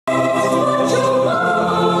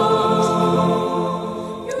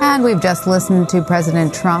And we've just listened to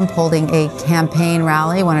President Trump holding a campaign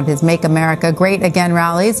rally, one of his Make America Great Again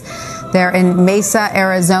rallies. There in Mesa,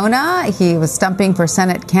 Arizona. He was stumping for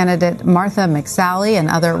Senate candidate Martha McSally and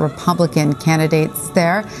other Republican candidates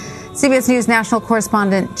there. CBS News national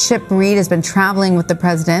correspondent Chip Reid has been traveling with the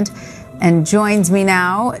president and joins me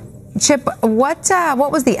now. Chip,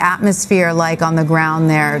 what was the atmosphere like on the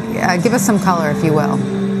ground there? Give us some color, if you will.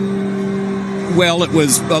 Well, it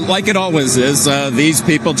was like it always is. These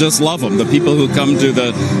people just love him. The people who come to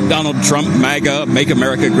the Donald Trump MAGA, Make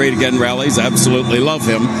America Great Again rallies absolutely love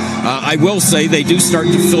him. I will say they do start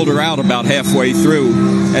to filter out about halfway through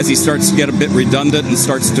as he starts to get a bit redundant and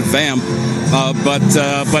starts to vamp. But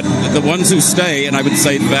the ones who stay, and I would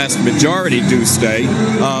say the vast majority do stay,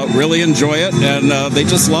 really enjoy it, and they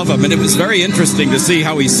just love him. And it was very interesting to see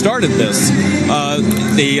how he started this.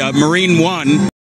 The Marine One